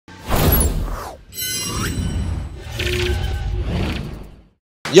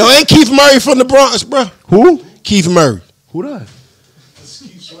Yo, ain't Keith Murray from the Bronx, bro? Who? Keith Murray. Who that?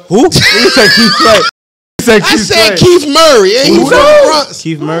 Who? You said Keith Sweat. I said Keith Murray. Ain't he from the Bronx?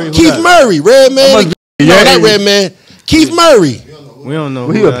 Keith Murray. Keith Murray. Red man. No, that Red man. Keith Murray. We don't know.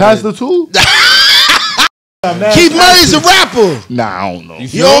 Was he a pastor too? Keith Murray's a rapper. Nah, I don't know.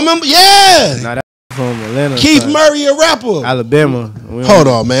 You don't remember? Yeah. Nah, that from Atlanta. Keith Murray a rapper. Alabama. Hold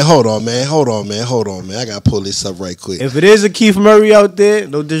on, man. I gotta pull this up right quick. If it is a Keith Murray out there,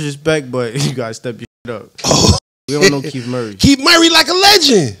 no disrespect, but you gotta step your shit up. Oh. We don't know Keith Murray. Keith Murray like a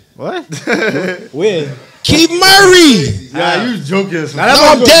legend. What? Where? Keith Murray. Nah, you joking. No,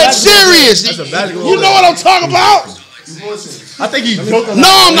 I'm dead serious. You know what I'm talking about? I think he's joking. No,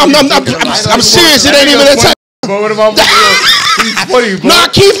 I'm serious. It ain't even that type. But what about he's funny, bro. Nah,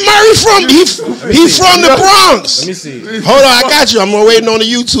 Keith Murray he's from the Bronx. Let me see. Hold on, I got you. I'm waiting on the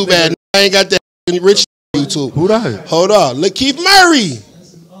YouTube ad. I ain't got that rich YouTube. Who that? Hold on. Look, Keith Murray.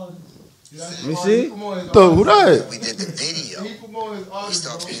 Let me see. Who that? We did the video. We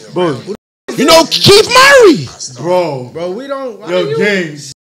stopped paying. Bro. You know Keith Murray. Bro, we don't. Yo,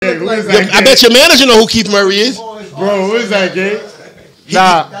 gangs. I bet your manager know who Keith Murray is. Bro, what is that, gang?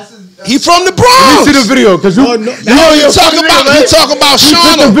 Nah. He from the Bronx. Let me see the video, cause you talk about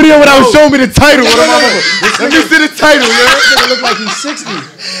Shauna. The video when I was showing me the title. Let me see the title, yo. Look like he's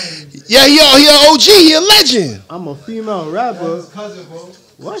 60. Yeah, he a OG. He a legend. I'm a female rapper.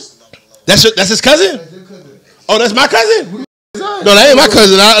 What? That's his cousin? Oh, that's my cousin? No, that ain't my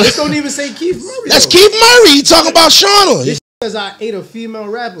cousin. This don't even say Keith Murray. That's Keith Murray. He talking about Shauna. This says I ate a female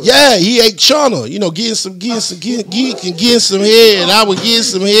rapper. Yeah, he ate Shauna. You know, getting some head. And I was getting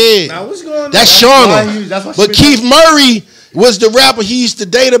some head. Now what's going on? That's Shauna. But Keith Murray was the rapper he used to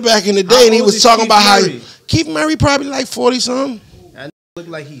date her back in the day, and he was talking about how Keith Murray probably like 40 something. Look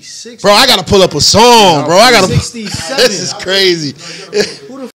like he's 60. Bro, I gotta pull up a song, bro. 67. This is crazy.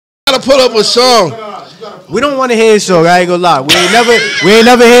 I gotta pull up a song. We don't want to hear it, so I ain't gonna lie. We ain't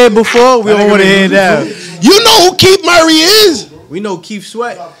never heard it before. We don't want to hear it now. You know who Keith Murray is? We know Keith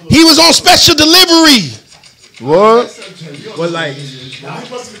Sweat. He was on Special Delivery. What? What like?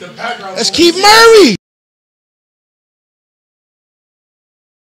 That's Keith Murray.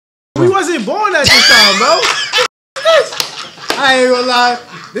 We wasn't born at this time, bro. I ain't gonna lie.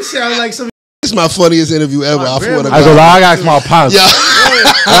 This sounds like some. This is my funniest interview ever. I swear to God. I go, I got my pops. Yeah.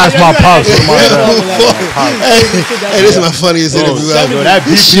 I got my pops. Hey, this is my funniest interview ever. That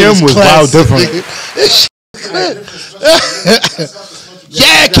BPM was wild different.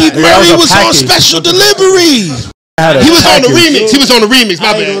 Yeah, Keith Murray was on Special Delivery. He was on the remix.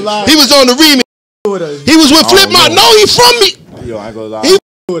 My bad. He was on the remix. He was with Flip Mode. No, he from me. Yo, I go lie.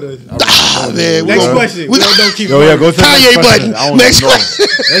 Man, next question. We don't know Keith Murray. Yo, yeah, go to Kanye button. Next question.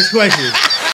 Next question.